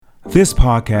This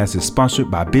podcast is sponsored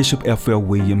by Bishop F.L.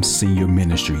 Williams Senior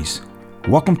Ministries.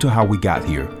 Welcome to How We Got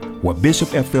Here, where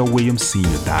Bishop F.L. Williams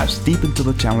Sr. dives deep into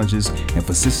the challenges and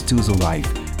vicissitudes of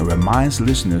life and reminds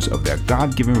listeners of their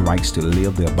God-given rights to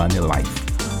live the abundant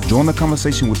life. Join the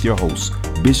conversation with your host,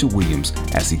 Bishop Williams,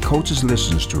 as he coaches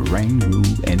listeners to reign, rule,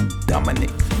 and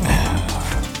dominate.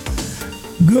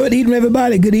 Good evening,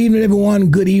 everybody. Good evening, everyone.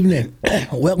 Good evening.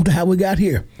 Welcome to How We Got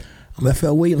Here. I'm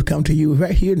F.L. Williams, coming to you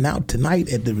right here now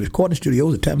tonight at the recording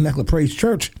studios at Tabernacle of Praise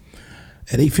Church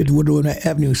at 850 Woodrow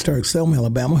Avenue in Stark, Selma,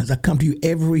 Alabama, as I come to you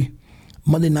every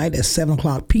Monday night at 7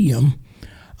 o'clock p.m.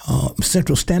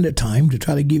 Central Standard Time to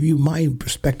try to give you my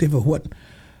perspective of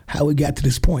how we got to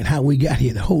this point, how we got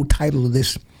here. The whole title of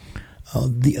this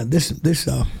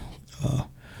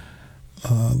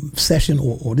session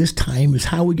or this time is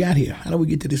How We Got Here. How do we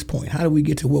get to this point? How do we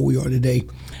get to where we are today?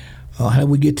 How do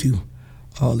we get to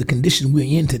the condition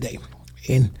we're in today?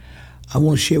 And I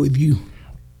want to share with you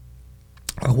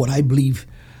what I believe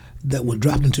that was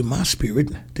dropped into my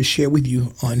spirit to share with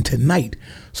you on tonight.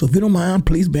 So if you don't mind,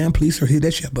 please, sir, hit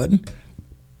that share button.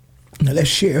 Now let's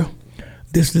share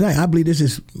this tonight. I believe this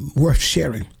is worth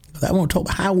sharing. I want to talk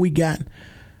about how we got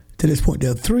to this point.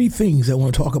 There are three things I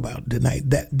want to talk about tonight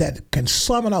that can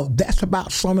sum it up. That's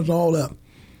about summing it all up.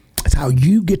 It's how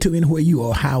you get to where you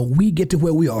are, how we get to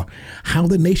where we are, how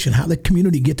the nation, how the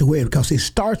community get to where, because it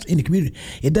starts in the community.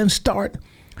 It doesn't start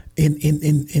in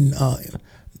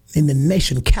the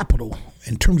nation capital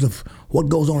in terms of what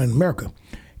goes on in America.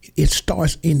 It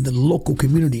starts in the local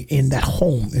community, in that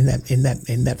home, in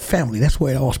that family. That's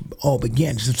where it all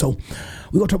begins. And so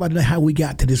we're going to talk about tonight how we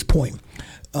got to this point,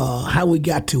 how we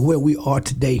got to where we are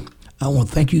today. I want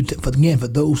to thank you for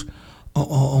those.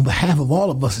 On behalf of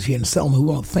all of us here in Selma, we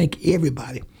want to thank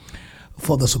everybody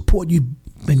for the support you've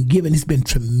been given. It's been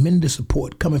tremendous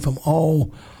support coming from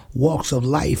all walks of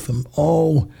life, from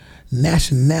all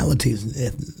nationalities,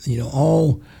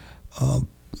 all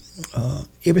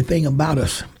everything about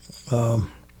us.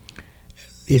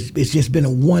 It's just been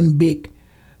a one big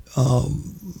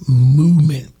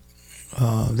movement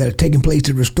that has taken place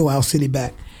to restore our city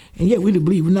back. And yet we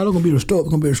believe we're not going to be restored, we're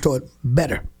going to be restored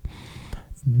better.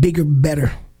 Bigger,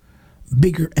 better,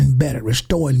 bigger and better,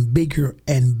 restoring bigger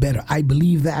and better. I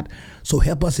believe that. So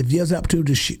help us. If there's an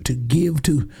opportunity to give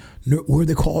to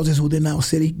worthy causes within our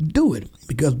city, do it.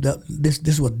 Because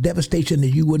this was devastation that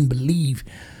you wouldn't believe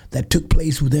that took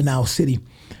place within our city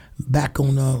back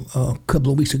on a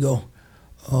couple of weeks ago,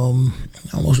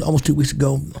 almost 2 weeks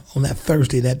ago on that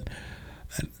Thursday,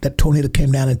 that tornado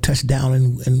came down and touched down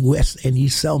in West and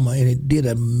East Selma, and it did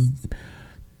a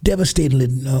devastatingly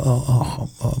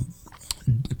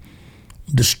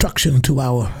destruction to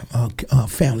our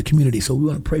family community. So we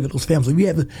want to pray for those families. If you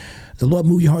have the Lord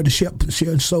move your heart to share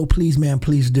and sow, please, man,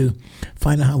 please do.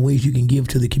 Find out how ways you can give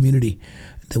to the community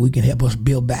that we can help us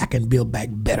build back and build back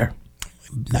better.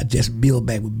 Not just build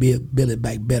back, but build it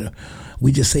back better.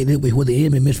 We just say that way, what the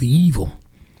enemy meant for evil.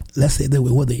 Let's say that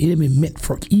way, what the enemy meant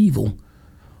for evil.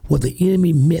 What the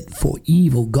enemy meant for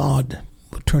evil, God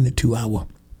will turn it to our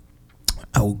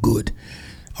good.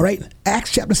 All right,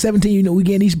 Acts chapter 17, we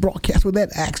get these broadcasts with that.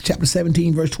 Acts chapter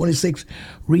 17, verse 26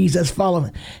 reads as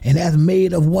follows: And hath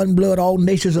made of one blood all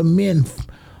nations of men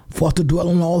for to dwell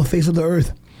on all the face of the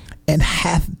earth, and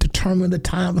hath determined the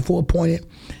time before appointed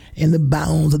and the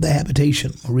bounds of their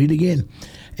habitation. I'll read again.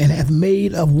 And hath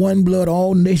made of one blood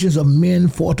all nations of men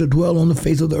for to dwell on the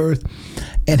face of the earth,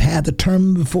 and hath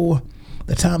determined before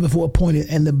the time before appointed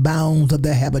and the bounds of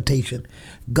their habitation.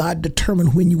 God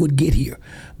determined when you would get here.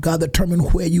 God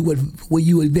determined where you would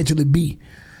eventually be.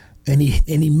 And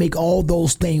he make all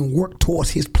those things work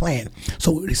towards his plan.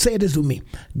 So say this with me.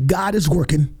 God is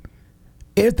working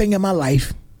everything in my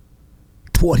life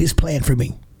toward his plan for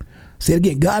me. Say it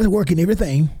again. God is working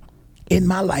everything in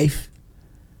my life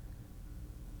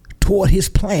toward his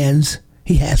plans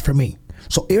he has for me.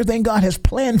 So everything God has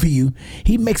planned for you,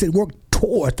 he makes it work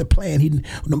toward the plan. He,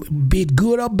 be it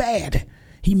good or bad,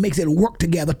 he makes it work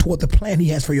together toward the plan he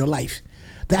has for your life.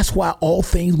 That's why all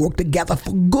things work together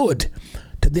for good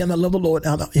to them that love the Lord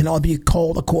and all be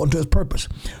called according to his purpose.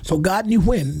 So God knew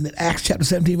when. Acts chapter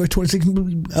 17, verse 26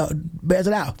 bears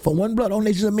it out. For one blood, all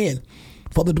nations of men,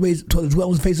 for the dwell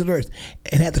on the face of the earth,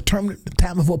 and had determined the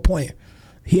time before appointed.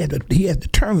 He had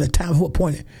determined the time before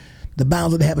appointed, the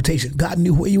bounds of the habitation. God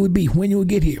knew where you would be, when you would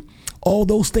get here. All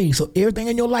those things. So everything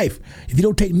in your life, if you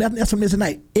don't take nothing else from this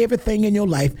tonight, everything in your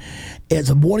life, as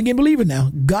a born-again believer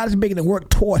now, God is making it work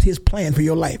toward his plan for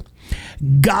your life.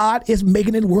 God is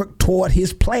making it work toward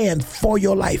his plan for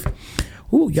your life.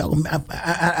 Ooh, y'all,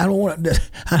 I don't want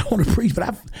to preach,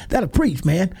 but that'll preach,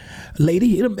 man.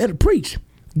 Lady, it'll preach.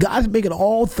 God's making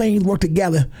all things work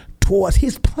together towards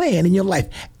his plan in your life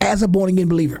as a born-again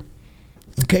believer.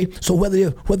 Okay, so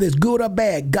whether it's good or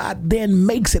bad, God then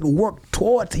makes it work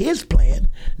towards his plan,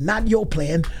 not your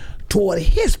plan, toward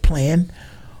his plan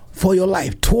for your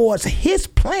life, towards his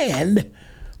plan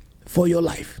for your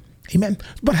life. Amen.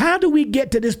 But how do we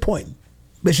get to this point,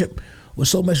 Bishop, with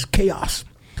so much chaos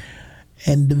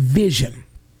and division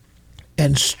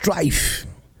and strife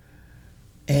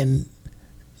and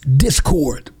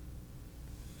discord,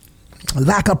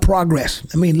 lack of progress?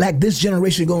 I mean, like this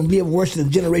generation is going to live worse than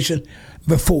the generation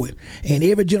before it. And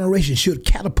every generation should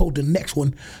catapult the next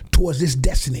one towards this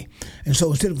destiny. And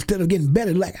so instead of getting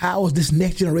better like ours, this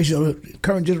next generation or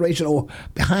current generation or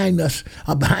behind us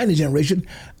or behind the generation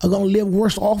are going to live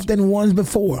worse off than the ones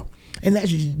before. And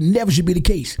that never should be the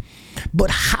case. But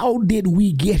how did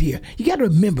we get here? You got to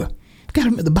remember,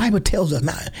 the Bible tells us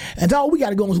now, and all we got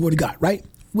to go on is the Word of God, right?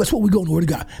 That's what we go in the Word of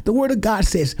God. The Word of God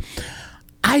says,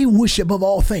 I wish above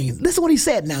all things. Listen to what he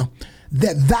said now.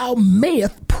 That thou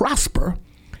mayest prosper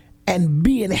and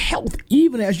be in health,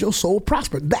 even as your soul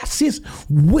prosper. That's his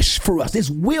wish for us,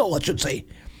 his will, I should say.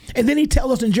 And then he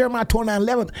tells us in Jeremiah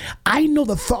 29:11, I know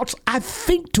the thoughts I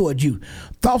think toward you,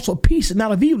 thoughts of peace and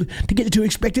not of evil, to get you to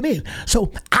expected end.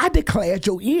 So I declared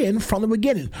your end from the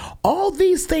beginning. All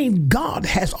these things God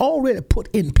has already put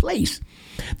in place.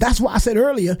 That's why I said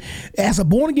earlier, as a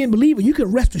born-again believer, you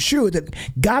can rest assured that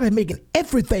God is making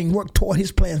everything work toward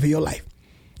his plan for your life.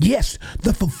 Yes,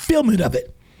 the fulfillment of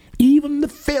it. Even the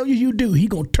failure you do, he's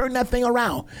going to turn that thing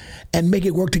around and make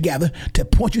it work together to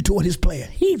point you toward his plan.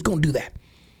 He's going to do that.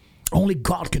 Only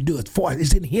God can do it for us.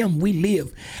 It's in him we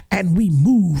live and we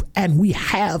move and we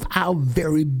have our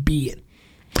very being.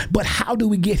 But how do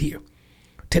we get here?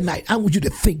 Tonight, I want you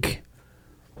to think.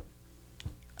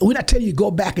 We're not telling you to go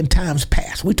back in times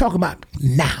past. We're talking about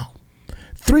now.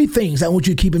 3 things I want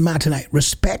you to keep in mind tonight.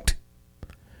 Respect,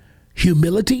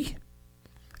 humility,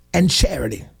 and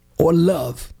charity or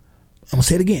love. I'm going to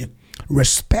say it again.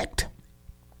 Respect,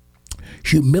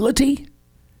 humility,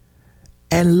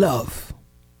 and love.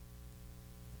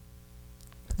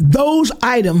 Those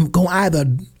items go either,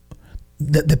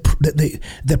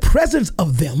 the presence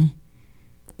of them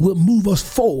will move us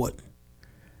forward.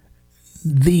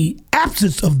 The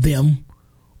absence of them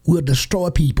will destroy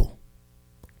people.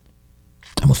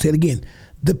 I'm going to say it again.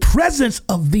 The presence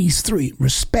of these 3,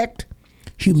 respect,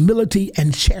 humility,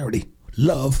 and charity,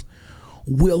 love,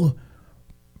 will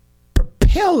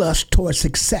propel us towards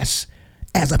success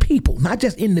as a people, not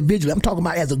just individually. I'm talking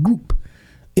about as a group.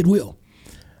 It will.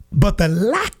 But the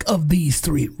lack of these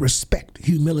 3, respect,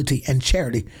 humility, and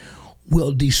charity,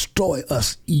 will destroy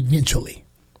us eventually.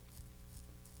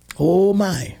 Oh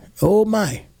my, oh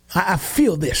my. I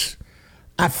feel this.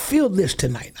 I feel this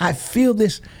tonight. I feel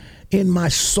this in my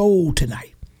soul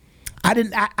tonight.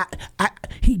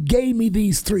 He gave me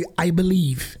these 3, I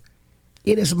believe.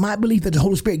 It is my belief that the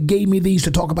Holy Spirit gave me these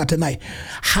to talk about tonight.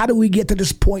 How do we get to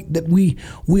this point that we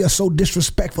are so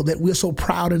disrespectful, that we're so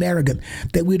proud and arrogant,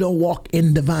 that we don't walk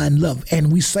in divine love,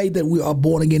 and we say that we are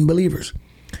born-again believers?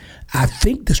 I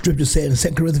think the scripture said in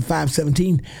 2 Corinthians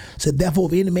 5:17, said, therefore,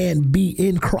 if any man be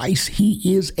in Christ,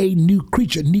 he is a new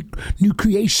creature, new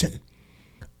creation.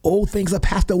 Old things are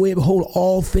passed away, behold,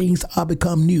 all things are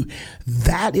become new.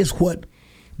 That is what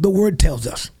the word tells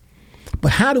us.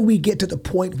 But how do we get to the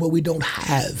point where we don't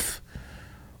have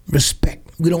respect?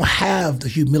 We don't have the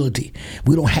humility.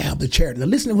 We don't have the charity. Now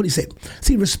listen to what he said.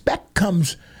 See, respect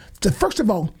comes to, first of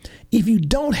all, if you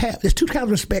don't have, there's 2 kinds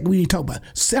of respect we need to talk about.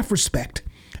 Self-respect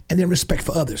and then respect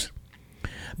for others.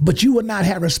 But you will not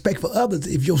have respect for others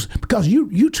because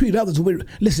you treat others with,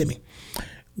 listen to me.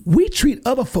 We treat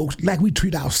other folks like we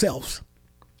treat ourselves.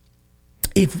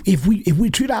 If we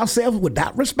treat ourselves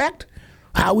without respect,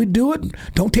 how we do it,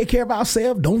 don't take care of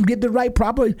ourselves, don't get the right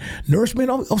proper nourishment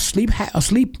or sleep,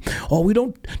 or we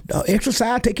don't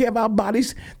exercise, take care of our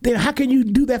bodies, then how can you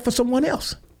do that for someone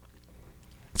else?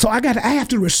 So I have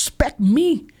to respect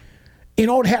me in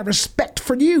order to have respect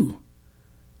for you.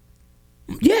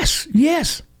 Yes.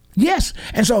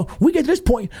 And so we get to this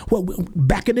point where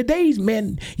back in the days,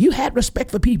 man, you had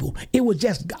respect for people. It was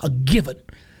just a given.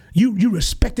 You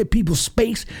respected people's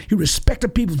space. You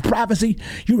respected people's privacy.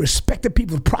 You respected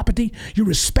people's property. You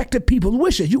respected people's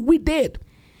wishes. We did.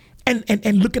 And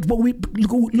look at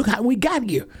look how we got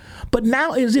here. But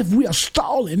now, as if we are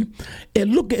stalling,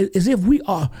 and look as if we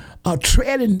are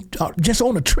treading just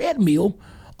on a treadmill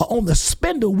or on the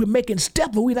spindle. We're making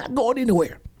steps, but we're not going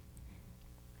anywhere.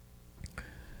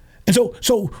 And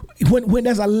so when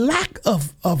there's a lack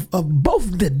of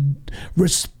both the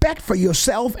respect for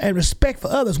yourself and respect for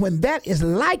others, when that is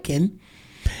lacking,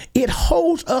 it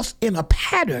holds us in a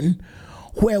pattern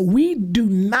where we do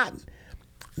not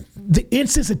the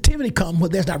insensitivity comes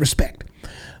when there's not respect.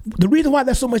 The reason why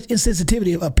there's so much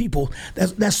insensitivity of people,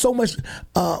 there's so much,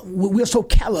 we're so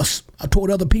callous toward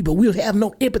other people. We have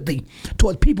no empathy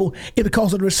toward people, is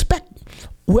because of the respect,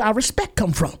 where our respect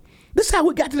comes from. This is how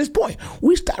we got to this point.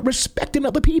 We start respecting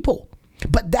other people.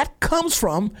 But that comes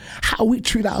from how we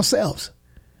treat ourselves.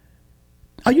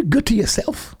 Are you good to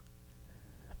yourself?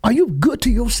 Are you good to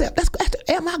yourself?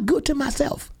 Am I good to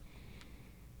myself?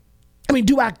 I mean,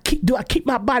 do I keep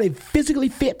my body physically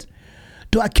fit?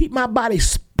 Do I keep my body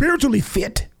spiritually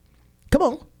fit? Come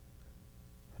on.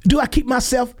 Do I keep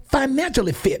myself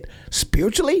financially fit?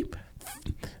 Spiritually?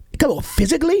 Come on,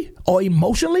 physically or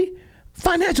emotionally?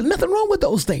 Financially? Nothing wrong with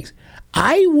those things.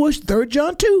 I wish, 3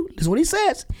 John 2, this is what he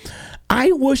says.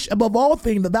 I wish above all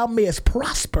things that thou mayest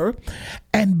prosper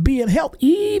and be in health,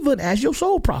 even as your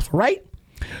soul prosper, right?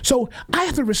 So I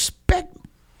have to respect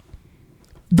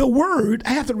the word. I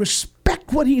have to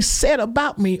respect what he said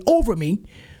about me, over me,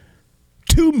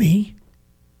 to me,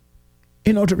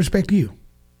 in order to respect you.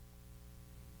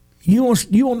 You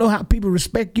don't know how people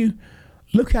respect you.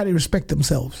 Look how they respect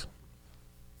themselves.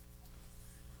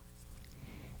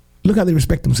 Look how they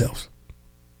respect themselves.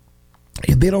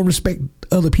 If they don't respect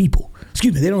other people,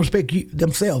 they don't respect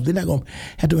themselves, they're not going to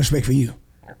have to respect for you.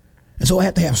 And so I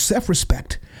have to have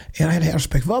self-respect, and I have to have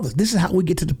respect for others. This is how we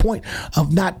get to the point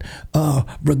of not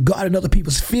regarding other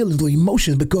people's feelings or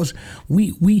emotions, because what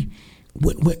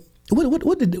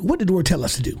did the word tell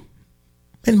us to do?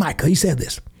 In Micah, he said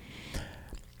this.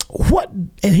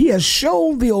 And he has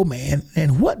shown thee, O man,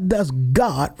 and what does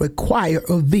God require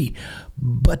of thee,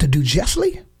 but to do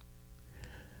justly,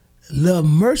 love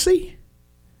mercy,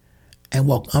 and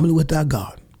walk humbly with thy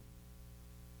God.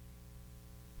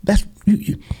 That's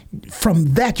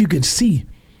from that you can see,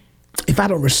 if I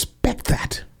don't respect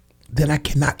that, then I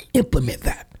cannot implement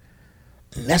that.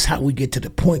 And that's how we get to the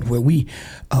point where we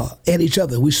at each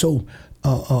other, we're so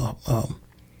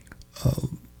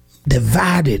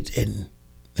divided, and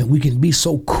we can be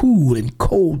so cool and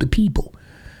cold to people,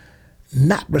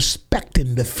 not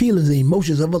respecting the feelings and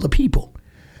emotions of other people.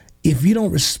 If you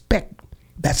don't respect,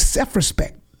 that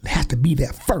self-respect has to be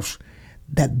there first.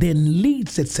 That then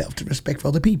leads itself to respect for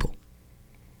other people.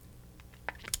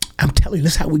 I'm telling you,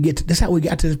 this is how we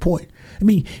got to this point. I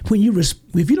mean,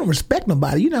 if you don't respect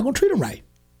nobody, you're not going to treat them right.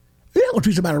 You're not going to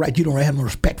treat somebody right you don't have no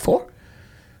respect for.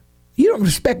 You don't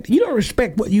respect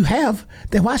what you have,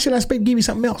 then why should I give you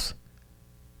something else?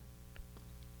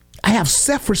 I have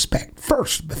self-respect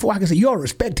first before I can say you ought to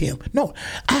respect him. No,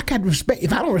 I can respect.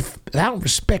 If I don't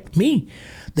respect me,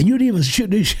 then you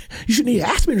shouldn't even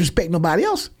ask me to respect nobody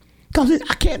else, because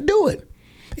I can't do it.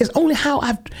 It's only how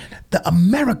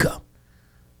America,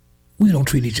 we don't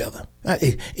treat each other.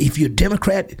 If you're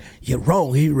Democrat, you're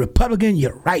wrong. If you're Republican,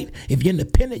 you're right. If you're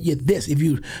independent, you're this. If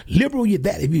you're liberal, you're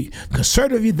that. If you're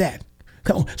conservative, you're that.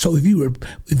 Come on. So if you're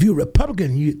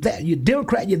Republican, you're that. You're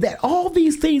Democrat, you're that. All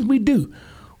these things we do.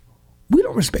 We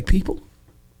don't respect people.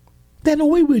 There's no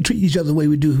way we would treat each other the way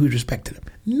we do if we respected them.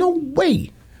 No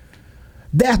way.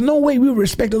 There's no way we would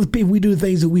respect other people. We do the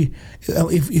things that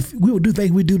if we would do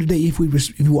things we do today if we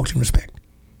walked in respect.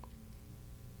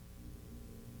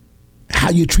 How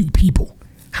you treat people,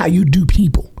 how you do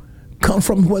people, come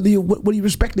from whether you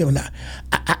respect them or not.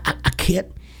 I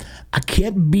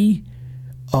can't be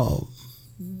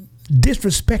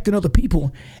disrespecting other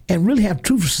people and really have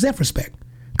true self-respect,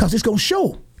 because it's going to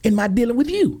show in my dealing with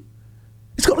you.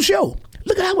 It's going to show.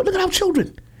 Look at our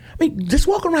children. I mean, just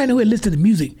walk around here and listen to the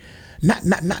music, not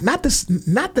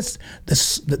the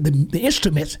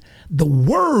instruments, the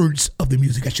words of the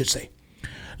music, I should say.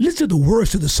 Listen to the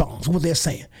words to the songs, what they're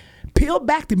saying. Peel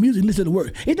back the music, listen to the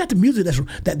words. It's not the music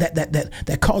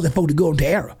that causes folk to go into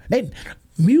error.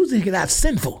 Music is not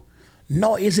sinful,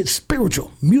 nor is it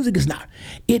spiritual. Music is not.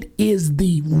 It is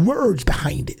the words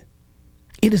behind it.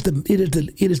 It is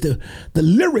the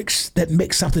lyrics that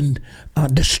make something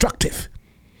destructive.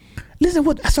 Listen,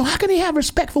 so how can they have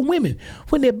respect for women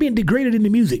when they're being degraded in the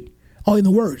music or in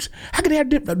the words? How can they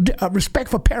have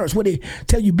respect for parents when they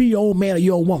tell you be your own man or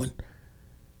your own woman?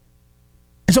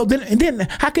 And so then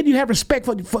how can you have respect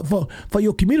for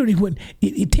your community when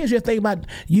it tells you a thing about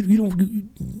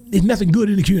there's nothing good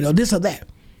in the community or this or that?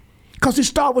 Because it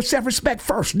starts with self-respect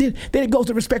first. Then it goes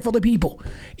to respect for the people.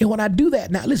 And when I do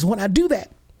that,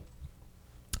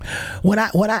 when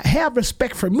I have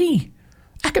respect for me,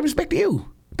 I can respect you.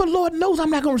 But Lord knows I'm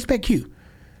not going to respect you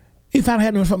if I don't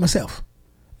have no respect for myself.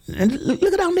 And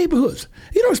look at our neighborhoods.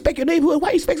 You don't respect your neighborhood. Why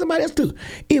you expect somebody else to?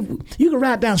 If you can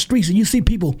ride down streets and you see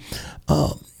people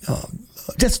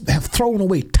just have thrown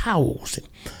away towels and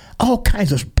all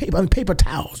kinds of paper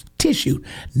towels, tissue,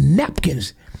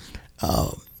 napkins,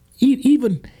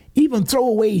 even even throw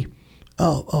away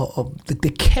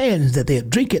the cans that they're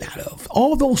drinking out of,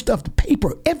 all those stuff, the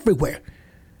paper everywhere.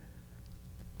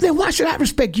 Then why should I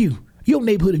respect you, your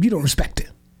neighborhood, if you don't respect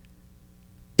it?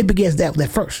 It begins that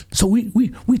first. So we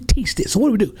teach this. So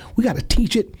what do? We got to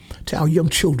teach it to our young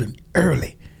children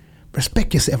early.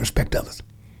 Respect yourself, respect others.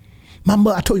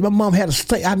 I told you, my mom had a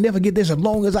say, I never get this as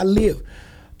long as I live.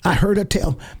 I heard her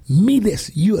tell me this: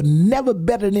 you are never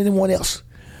better than anyone else,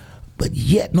 but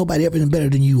yet nobody ever is better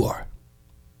than you are.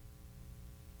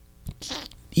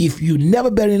 If you're never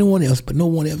better than anyone else, but no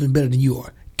one else is better than you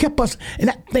are. Kept us, and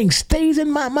that thing stays in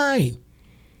my mind.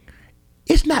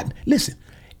 It's not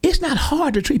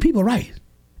hard to treat people right.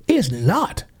 It's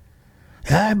not.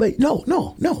 But no.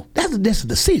 That's a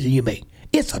decision you make.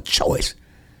 It's a choice.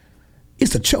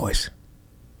 It's a choice.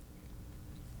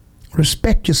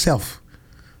 Respect yourself.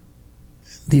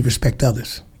 Respect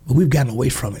others. But we've gotten away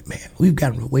from it, man. We've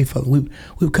gotten away from it. We've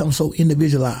become so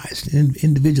individualized and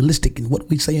individualistic in what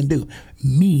we say and do.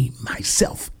 Me,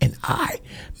 myself, and I.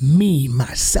 Me,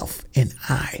 myself, and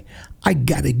I. I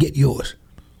got to get yours.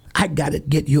 I got to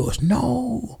get yours.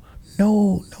 No,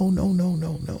 that's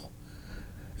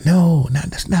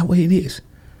not what it is.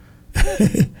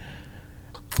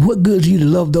 What good is you to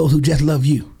love those who just love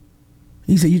you?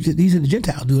 He said, these are the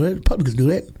Gentiles do that. The publicans do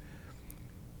that.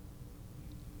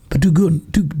 But do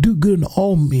good to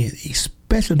all men,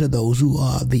 especially to those who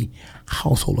are the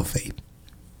household of faith.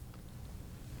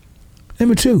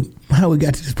 Number 2, how we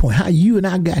got to this point, how you and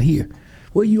I got here,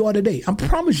 where you are today. I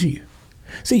promise you.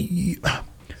 See,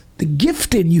 the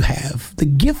gifting you have, I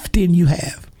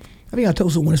think I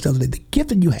told someone this the other day, the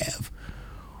gifting you have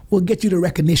will get you the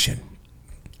recognition.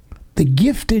 The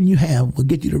gifting you have will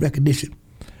get you the recognition.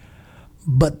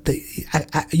 But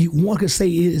one could say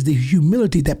it is the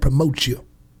humility that promotes you.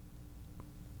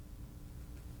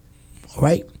 All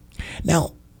right?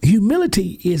 Now,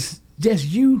 humility is just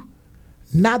you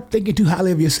not thinking too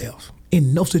highly of yourself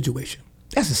in no situation.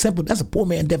 That's a poor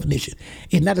man definition.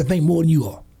 It's not to think more than you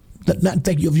are. Not to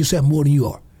think of yourself more than you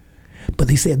are. But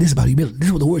he said this about humility. This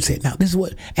is what the word said. Now, this is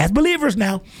what, as believers,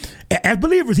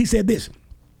 he said this.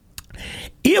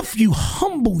 If you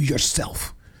humble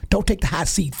yourself, don't take the high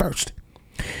seat first.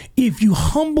 If you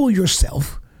humble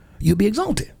yourself, you'll be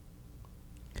exalted.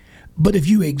 But if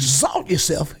you exalt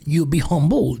yourself, you'll be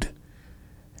humbled.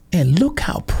 And look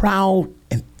how proud,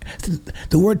 and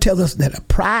the word tells us that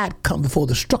pride comes before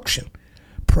destruction.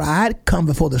 Pride comes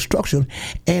before destruction,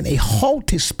 and a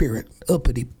haughty spirit,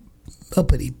 uppity,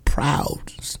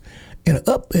 proud,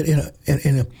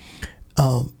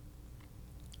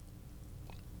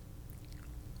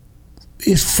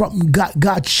 is from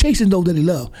God chasing those that he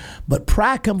loves. But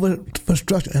pride comes with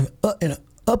destruction, and an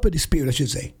uppity spirit, I should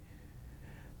say.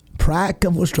 Pride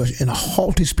comes with destruction, and a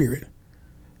haughty spirit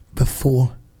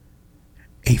before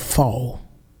a fall.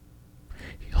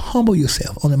 Humble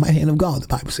yourself on the mighty hand of God, the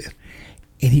Bible says,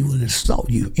 and he will exalt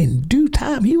you. In due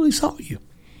time, he will exalt you.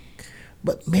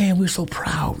 But man, we're so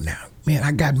proud now. Man,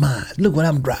 I got mine. Look what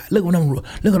I'm driving. Look what I'm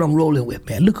rolling with,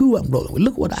 man. Look who I'm rolling with.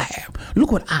 Look what I have.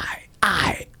 Look what I.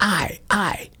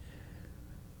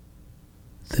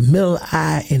 The middle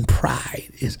I in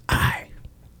pride is I.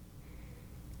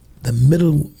 The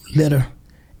middle letter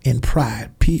in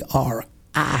pride, Pride,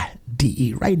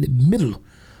 right in the middle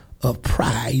of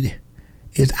pride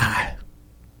is I.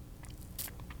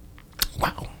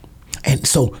 Wow. And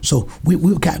so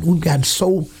we've gotten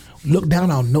so looked down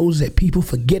our noses at people,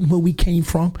 forgetting where we came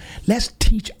from. Let's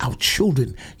teach our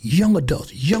children, young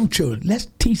adults, young children, let's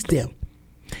teach them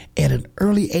at an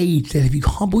early age that if you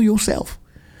humble yourself,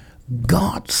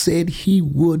 God said he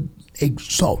would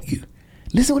exalt you.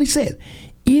 Listen to what he said.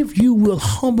 If you will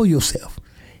humble yourself,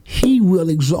 he will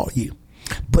exalt you.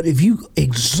 But if you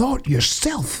exalt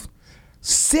yourself,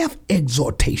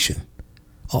 self-exaltation,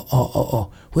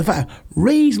 if I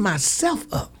raise myself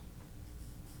up,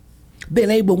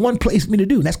 then ain't but one place for me to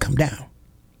do, and that's come down.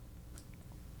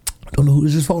 I don't know who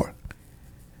this is for,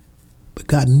 but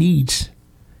God needs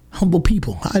humble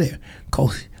people out there,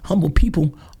 because humble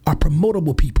people are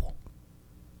promotable people.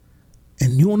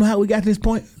 And you want to know how we got to this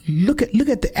point? Look at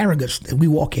the arrogance that we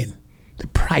walk in, the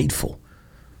prideful.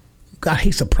 God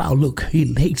hates a proud look.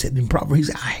 He hates it in Proverbs. He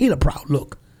said, I hate a proud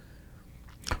look.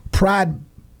 Pride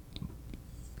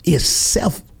is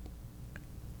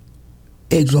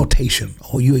self-exaltation,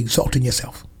 or you exalting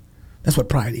yourself. That's what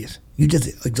pride is. You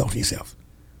just exalting yourself.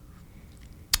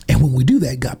 And when we do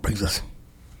that, God brings us.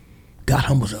 God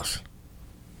humbles us.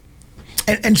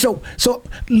 And so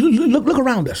look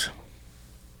around us.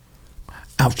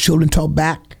 Our children talk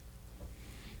back.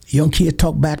 Young kids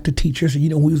talk back to teachers. You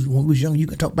know, when we was young, you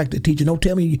can talk back to the teacher. Don't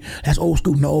tell me that's old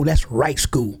school. No, that's right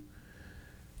school.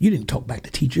 You didn't talk back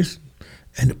to teachers.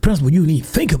 And the principal, you didn't even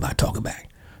think about talking back.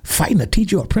 Fighting a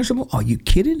teacher or a principal? Are you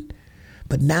kidding?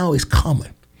 But now it's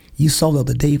common. You saw the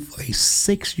other day for a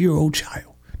 6-year-old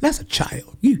child. That's a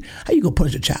child. How you gonna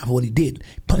punish a child for what he did?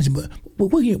 Punish him, but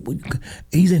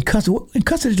he's in custody. In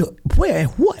custody to where and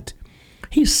what?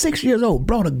 He's 6 years old.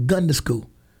 Brought a gun to school.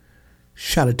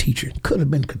 Shot a teacher. Could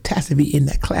have been catastrophe in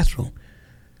that classroom.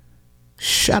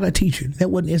 Shot a teacher. It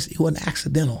wasn't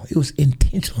accidental. It was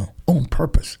intentional, on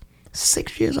purpose.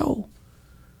 6 years old.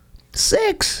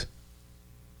 6.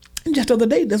 And just the other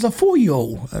day, there's a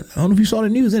 4-year-old. I don't know if you saw the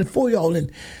news. There's a 4-year-old,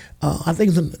 and I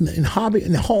think it was in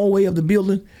the hallway of the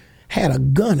building, had a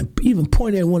gun and even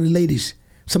pointed at one of the ladies.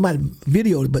 Somebody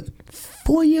videoed it, but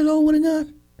 4 years old with a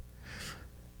gun?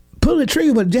 Pulling the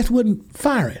trigger, but it just wasn't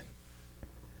firing.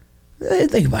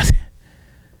 Think about it.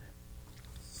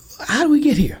 How do we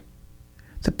get here?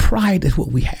 The pride is what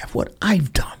we have, what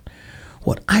I've done,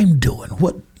 what I'm doing,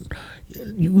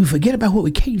 we forget about where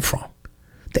we came from.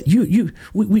 That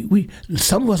we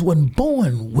some of us wasn't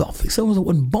born wealthy. Some of us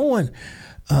wasn't born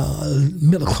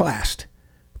middle class.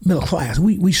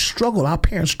 We struggle. Our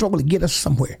parents struggle to get us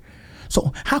somewhere.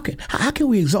 So how can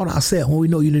we exalt ourselves when we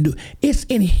know you didn't do it? It's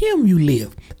in Him you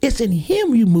live. It's in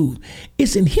Him you move.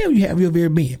 It's in Him you have your very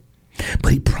being.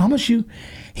 But He promised you.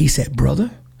 He said,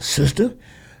 brother, sister,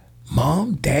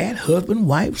 mom, dad, husband,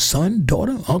 wife, son,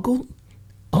 daughter, uncle,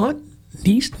 aunt,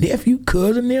 niece, nephew,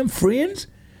 cousin, them, friends.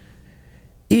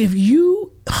 If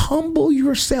you humble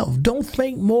yourself, don't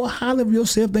think more highly of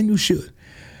yourself than you should.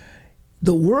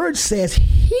 The word says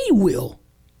He will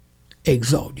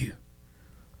exalt you.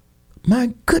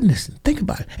 My goodness, think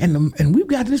about it. And we've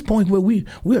got to this point where we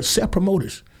are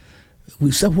self-promoters.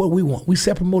 We self what we want. We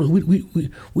self-promoters.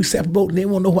 We self-promote, and they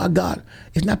won't know why God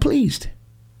is not pleased.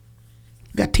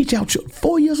 You got to teach our children.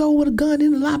 4 years old with a gun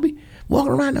in the lobby,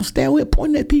 walking around the stairway,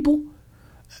 pointing at people.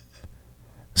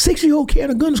 6-year-old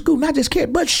carrying a gun to school, not just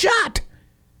carried, but shot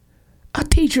a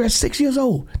teacher at 6 years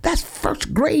old. That's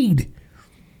first grade.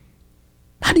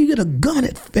 How do you get a gun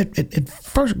at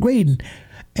first grade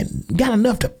and got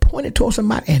enough to point it towards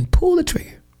somebody and pull the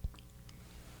trigger?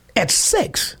 At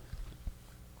 6,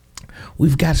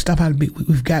 we've got to stop how to be.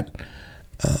 We've got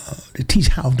to teach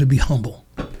how to be humble.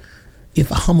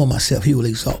 If I humble myself, He will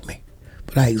exalt me.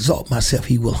 But I exalt myself,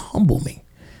 He will humble me.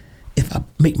 If I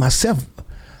make myself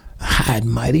high and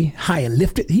mighty, high and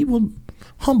lifted, He will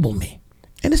humble me.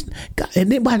 And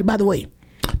then, by the way,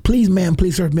 please, ma'am,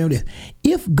 please, sir, remember this.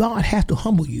 If God has to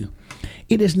humble you,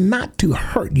 it is not to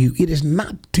hurt you. It is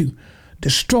not to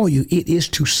destroy you. It is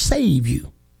to save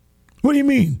you. What do you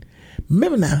mean?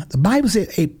 Remember now, the Bible said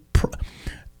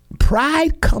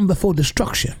pride comes before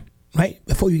destruction, right?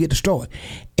 Before you get destroyed.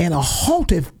 And a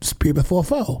haughty spirit before a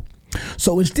fall.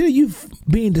 So instead of you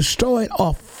being destroyed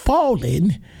or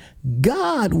falling,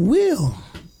 God will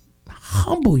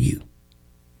humble you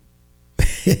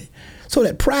so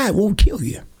that pride won't kill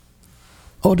you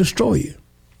or destroy you.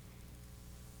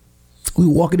 We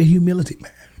walk in humility,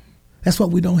 man. That's what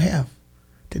we don't have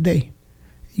today.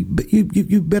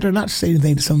 You better not say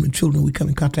anything to some of the children we come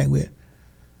in contact with.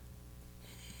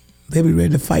 They'll be ready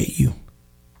to fight you.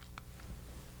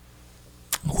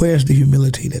 Where's the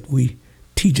humility that we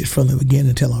teach it from the beginning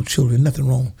and tell our children? Nothing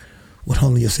wrong with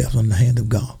humbling yourself on the hand of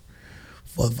God.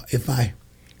 For if I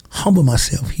humble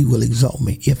myself, He will exalt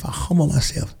me. If I humble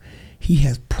myself, He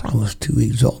has promised to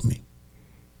exalt me.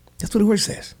 That's what the word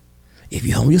says. If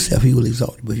you humble yourself, He will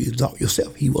exalt you. But if you exalt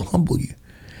yourself, He will humble you.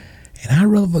 And I'd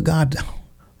rather for God to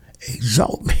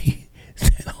exalt me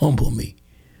than humble me.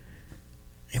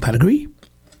 Anybody agree?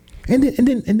 And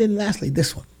then lastly,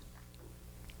 this one.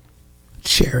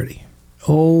 Charity.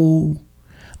 Oh,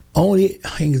 only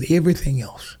hangs everything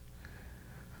else.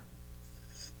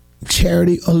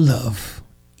 Charity or love,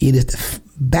 it is the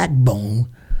backbone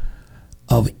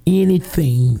of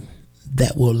anything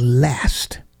that will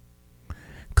last.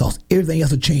 Because everything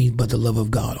else will change but the love of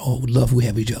God or love we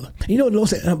have each other. You know what the Lord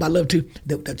said about love too?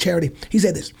 The charity. He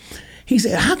said this. He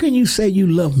said, how can you say you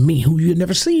love me who you've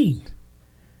never seen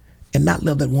and not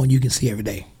love that one you can see every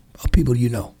day or people you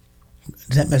know?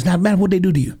 It's not matter what they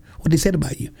do to you, what they said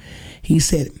about you. He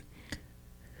said,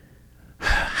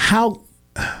 how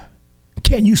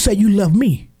can you say you love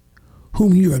me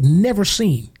whom you have never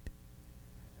seen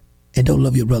and don't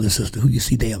love your brother and sister who you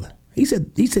see daily? He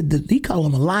said he called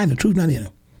them a lie and the truth not in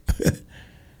them.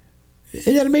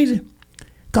 Isn't that amazing?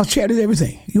 Because charity is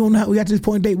everything. You don't know how we got to this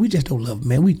point today. We just don't love them,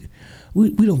 man.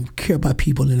 We don't care about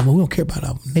people anymore. We don't care about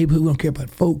our neighborhood. We don't care about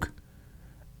folk.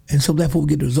 And so therefore we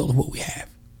get the result of what we have.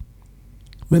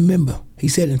 Remember, he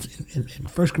said in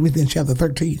 1 Corinthians chapter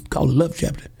 13, called the love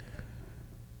chapter,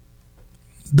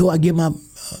 though I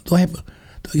have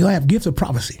Do I have gifts of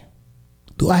prophecy?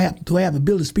 Do I have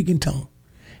ability to speak in tongue?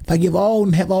 If I give all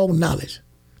and have all knowledge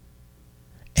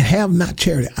and have not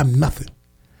charity, I'm nothing.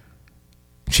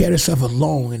 Charity suffers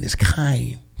long and is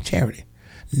kind. Charity.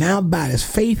 Now abideth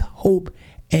faith, hope,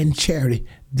 and charity,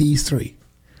 these three.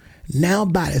 Now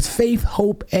abideth faith,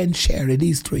 hope, and charity,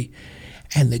 these three.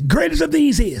 And the greatest of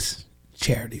these is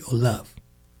charity or love.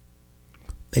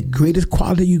 The greatest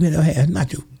quality you can have,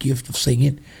 not your gift of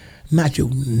singing, not your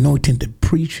anointing to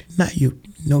preach, not your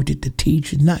anointing to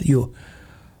teach, not your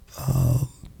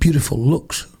beautiful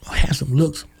looks, or handsome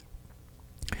looks.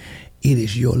 It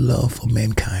is your love for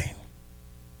mankind.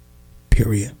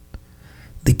 Period.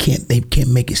 They can't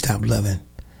make you stop loving.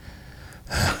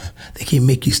 They can't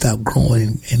make you stop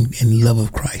growing in love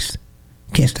of Christ.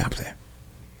 Can't stop that.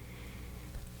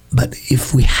 But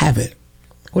if we have it,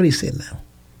 what he said now?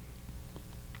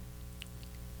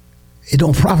 It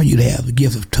don't profit you to have the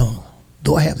gift of tongue.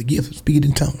 Though I have the gift of speaking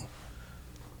in tongue.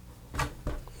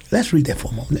 Let's read that for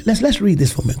a moment. Let's read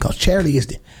this for a minute, because charity is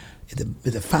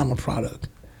the final product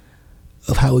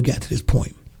of how we got to this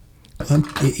point.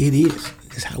 It is.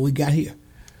 It's how we got here.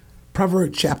 1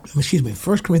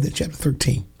 Corinthians chapter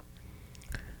 13.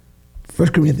 1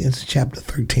 Corinthians chapter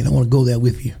 13. I want to go there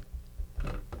with you.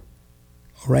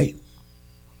 All right?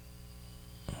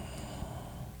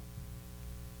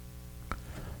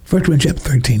 1 Corinthians chapter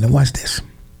 13. Now watch this.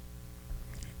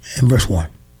 In verse 1.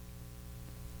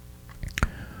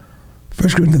 1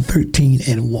 Corinthians 13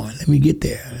 and 1. Let me get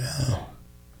there.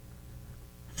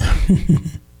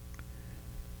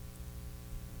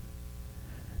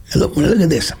 Look at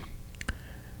this.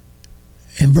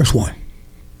 In verse 1.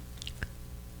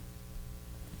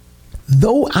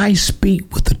 Though I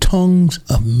speak with the tongues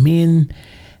of men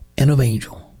and of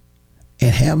angels,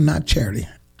 and have not charity,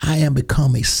 I am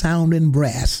become a sounding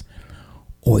brass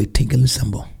or a tinkling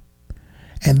cymbal.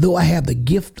 And though I have the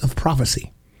gift of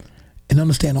prophecy, and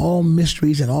understand all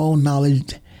mysteries and all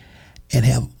knowledge,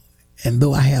 and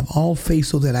though I have all faith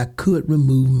so that I could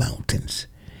remove mountains,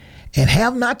 and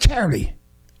have not charity,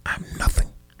 I'm nothing.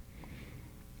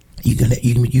 You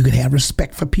can have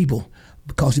respect for people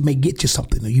because it may get you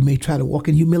something, or you may try to walk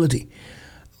in humility.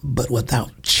 But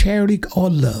without charity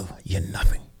or love, you're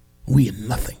nothing. We are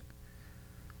nothing.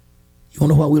 You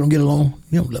want to know why we don't get along?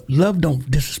 Love don't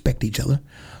disrespect each other.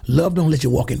 Love don't let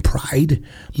you walk in pride.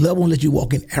 Love won't let you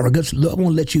walk in arrogance. Love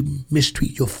won't let you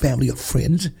mistreat your family or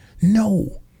friends.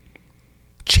 No.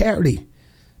 Charity,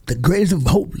 the greatest of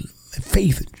hope,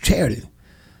 faith, charity.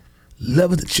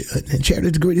 Love and charity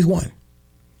is the greatest one.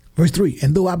 Verse 3,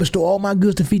 and though I bestow all my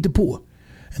goods to feed the poor,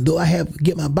 and though I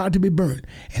get my body to be burned,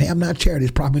 and have not charity,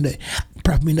 it's profit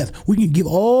me nothing. We can give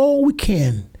all we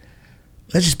can.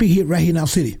 Let's just speak here, right here in our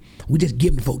city. We just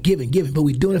giving, but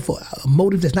we're doing it for a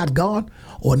motive that's not God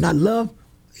or not love.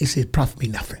 It says profit me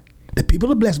nothing. The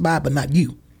people are blessed by it, but not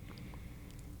you.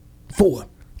 4,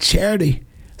 charity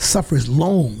suffers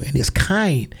long and is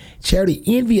kind. Charity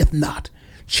envieth not.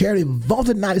 Charity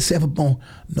vaulteth not itself upon,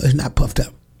 no, it's not puffed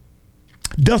up.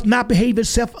 Does not behave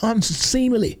itself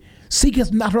unseemly.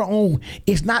 Seeketh not her own.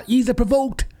 Is not easily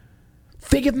provoked.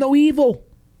 Thinketh no evil.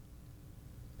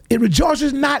 It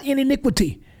rejoices not in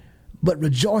iniquity, but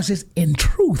rejoices in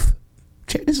truth.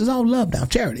 This is all love now,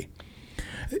 charity.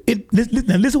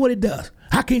 Now listen what it does.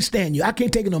 I can't stand you. I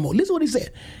can't take it no more. Listen what he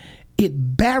said.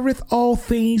 It beareth all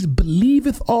things,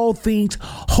 believeth all things,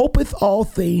 hopeth all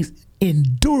things,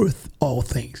 endureth all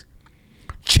things.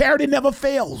 Charity never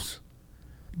fails.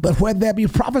 But where there be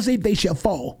prophecy, they shall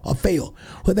fall or fail.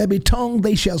 Where there be tongue,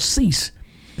 they shall cease.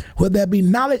 Where there be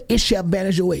knowledge, it shall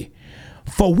vanish away.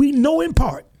 For we know in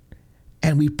part,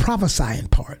 and we prophesy in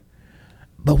part.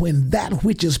 But when that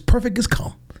which is perfect is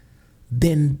come,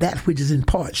 then that which is in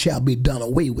part shall be done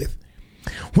away with.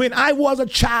 When I was a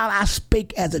child, I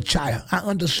spake as a child. I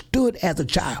understood as a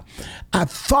child. I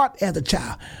thought as a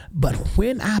child. But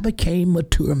when I became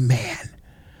mature man,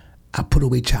 I put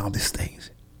away childish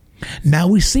things. Now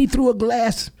we see through a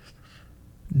glass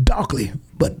darkly,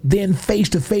 but then face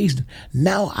to face.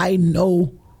 Now I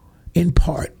know in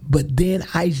part, but then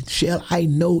I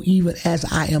know even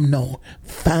as I am known.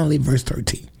 Finally, verse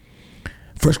 13.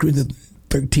 1 Corinthians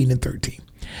 13 and 13.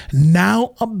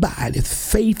 Now abideth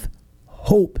faith,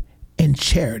 hope, and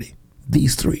charity.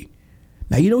 These three.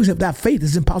 Now you know he said without faith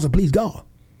it's impossible to please God.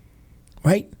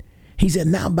 Right? He said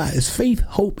now abideth faith,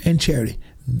 hope, and charity.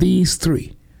 These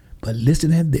three. But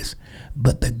listen at this.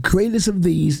 But the greatest of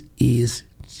these is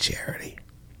charity.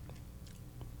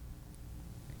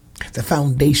 The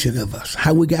foundation of us.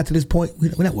 How we got to this point,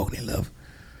 we're not walking in love.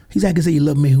 He's not going to say you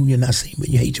love me who you're not seeing, but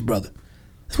you hate your brother.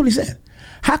 That's what he said.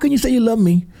 How can you say you love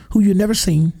me who you've never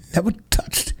seen, never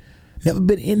touched, never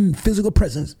been in physical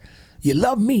presence. You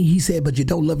love me, he said, but you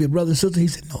don't love your brother and sister. He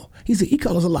said, no. He said, he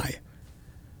called us a liar.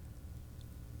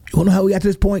 You want to know how we got to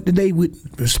this point today?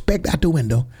 With respect out the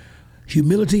window.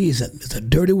 Humility is a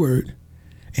dirty word,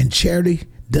 and charity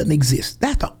doesn't exist.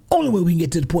 That's the only way we can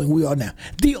get to the point we are now.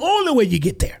 The only way you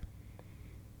get there.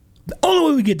 The only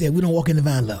way we get there, we don't walk in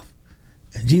divine love.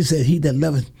 And Jesus said, he that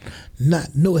loveth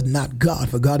not knoweth not God,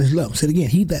 for God is love. Said again,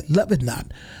 he that loveth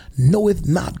not knoweth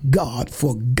not God,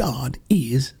 for God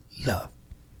is love.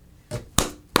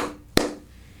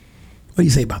 What do you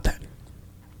say about that?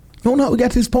 You don't know how we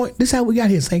got to this point? This is how we got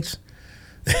here, saints.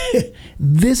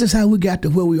 This is how we got to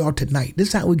where we are tonight. This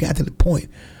is how we got to the point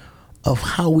of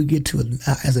how we get to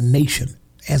as a nation,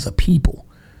 as a people,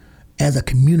 as a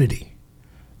community.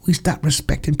 We stop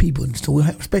respecting people. And so we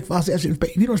have respect for ourselves.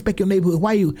 If you don't respect your neighborhood,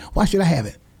 why should I have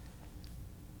it?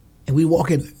 And we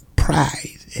walk in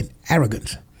pride and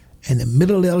arrogance. And the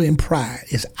middle level in pride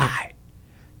is I.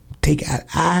 Take out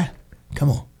I. Come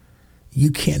on.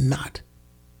 You cannot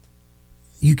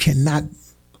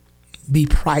be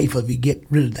prideful if you get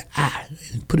rid of the I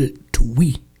and put it to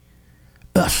we.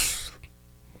 Us.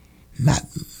 Not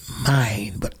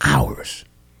mine, but ours.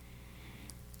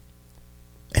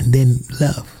 And then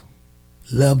love.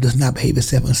 Love does not behave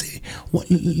itself unsafe.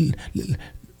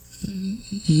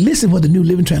 Listen what the New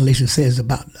Living Translation says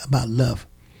about love.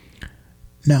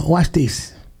 Now, watch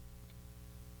this.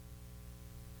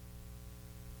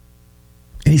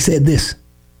 And he said this.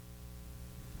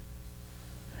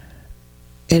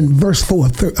 In verse 4,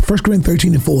 1 Corinthians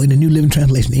 13:4, in the New Living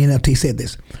Translation, the NLT said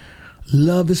this.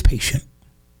 Love is patient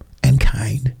and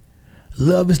kind.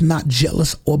 Love is not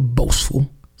jealous or boastful.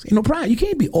 Ain't no pride. You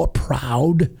can't be all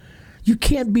proud. You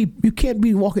can't be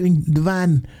walking in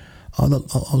divine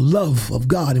love of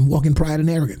God and walking pride and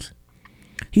arrogance.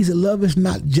 He said, love is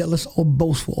not jealous or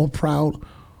boastful or proud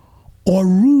or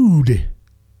rude.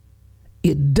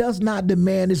 It does not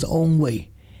demand its own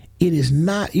way. It is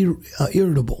not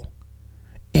irritable.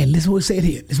 And listen to what it said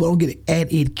here. This is what I don't get it.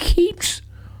 And it keeps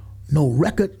no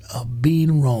record of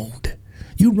being wronged.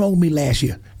 You wronged me last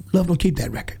year. Love don't keep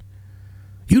that record.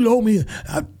 You owed me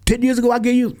 10 years ago, I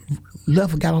gave you.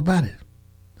 Love forgot all about it.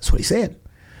 That's what he said.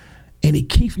 And it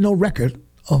keeps no record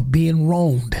of being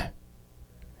wronged.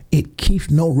 It keeps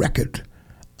no record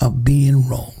of being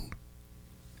wronged.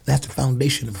 That's the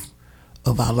foundation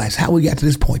of our lives. How we got to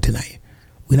this point tonight.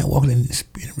 We're not walking in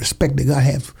respect that God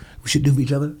has. We should do for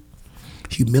each other.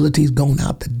 Humility's gone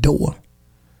out the door.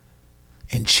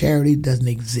 And charity doesn't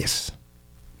exist.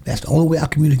 That's the only way our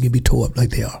community can be tore up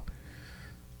like they are.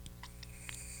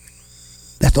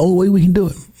 That's the only way we can do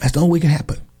it. That's the only way it can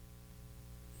happen.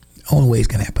 The only way it's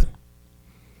going to happen.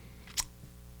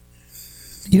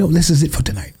 You know, this is it for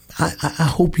tonight. I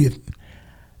hope you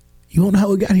won't know how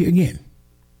we got here again.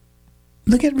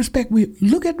 Look at the respect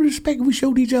we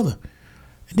showed each other.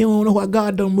 And then we won't know why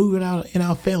God don't move in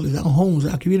our families, our homes,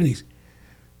 our communities.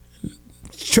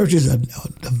 Churches are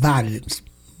divided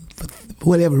for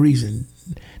whatever reason,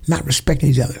 not respecting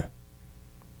each other.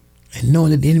 And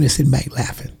knowing that the enemy is sitting back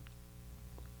laughing.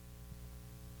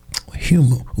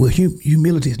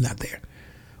 Humility is not there.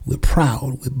 We're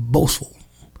proud, we're boastful,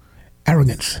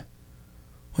 arrogance.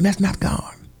 Well, that's not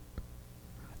God.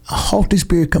 A haughty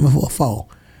spirit coming before a fall.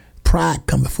 Pride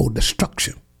coming before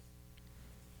destruction.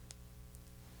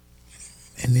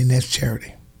 And then that's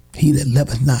charity. He that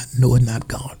loveth not knoweth not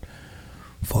God.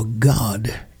 For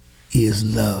God is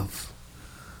love.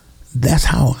 That's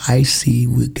how I see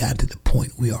we got to the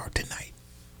point we are tonight.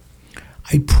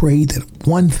 I pray that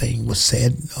one thing was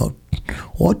said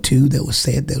or two that was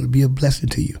said that would be a blessing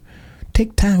to you.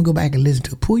 Take time, go back and listen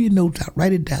to it. Pull your notes out,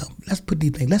 write it down. Let's put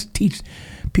these things. Let's teach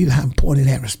people how important it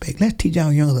is to have respect. Let's teach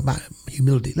our young about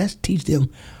humility. Let's teach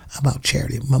them about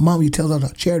charity. My mom, you tell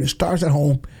us charity starts at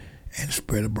home and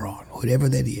spread abroad, whatever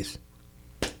that is.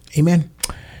 Amen.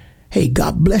 Hey,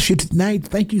 God bless you tonight.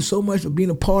 Thank you so much for being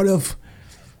a part of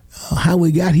how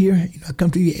we got here. I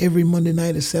come to you every Monday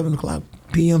night at 7 o'clock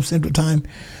p.m. Central Time,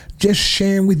 just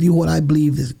sharing with you what I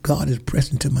believe is God is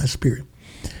pressing to my spirit.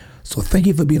 So thank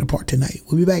you for being a part tonight.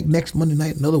 We'll be back next Monday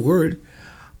night, another word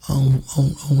on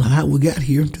how we got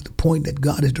here to the point that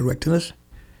God is directing us.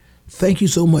 Thank you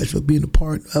so much for being a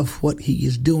part of what he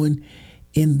is doing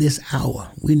in this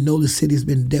hour. We know the city has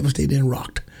been devastated and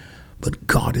rocked, but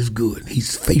God is good.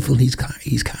 He's faithful. He's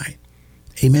kind.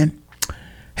 Amen.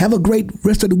 Have a great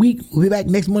rest of the week. We'll be back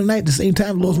next Monday night at the same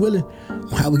time, Lord's willing,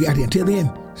 on how we got here. Until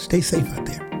then, stay safe out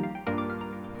there.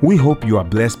 We hope you are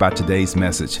blessed by today's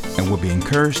message and will be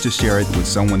encouraged to share it with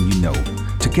someone you know.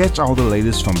 To catch all the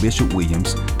latest from Bishop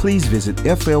Williams, please visit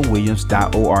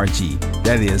flwilliams.org.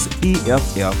 That is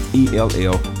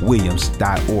EFFELL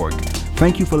Williams.org.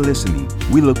 Thank you for listening.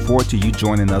 We look forward to you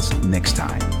joining us next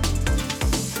time.